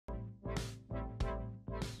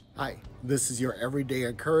Hi, this is your everyday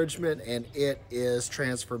encouragement, and it is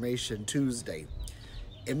Transformation Tuesday.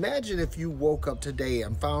 Imagine if you woke up today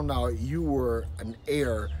and found out you were an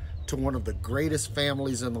heir to one of the greatest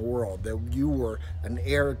families in the world, that you were an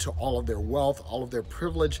heir to all of their wealth, all of their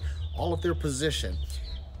privilege, all of their position.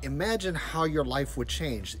 Imagine how your life would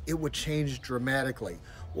change. It would change dramatically.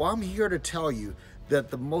 Well, I'm here to tell you that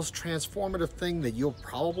the most transformative thing that you'll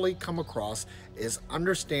probably come across is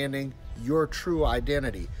understanding your true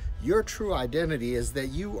identity. Your true identity is that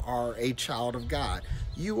you are a child of God.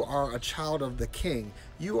 You are a child of the King.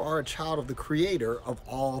 You are a child of the Creator of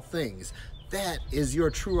all things. That is your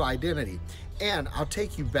true identity. And I'll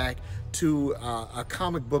take you back to a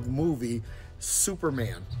comic book movie,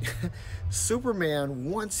 Superman. Superman,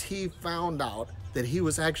 once he found out that he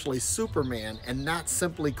was actually Superman and not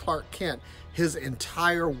simply Clark Kent, his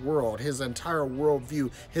entire world, his entire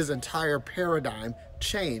worldview, his entire paradigm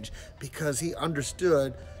changed because he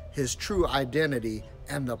understood his true identity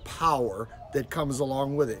and the power that comes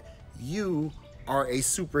along with it. You are a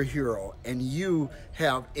superhero and you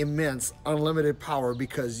have immense unlimited power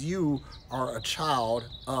because you are a child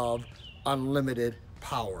of unlimited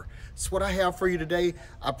power. It's what I have for you today.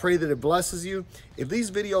 I pray that it blesses you. If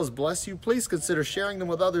these videos bless you, please consider sharing them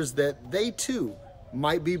with others that they too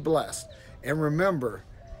might be blessed. And remember,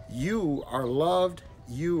 you are loved,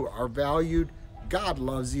 you are valued, God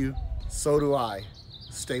loves you, so do I.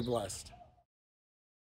 Stay blessed.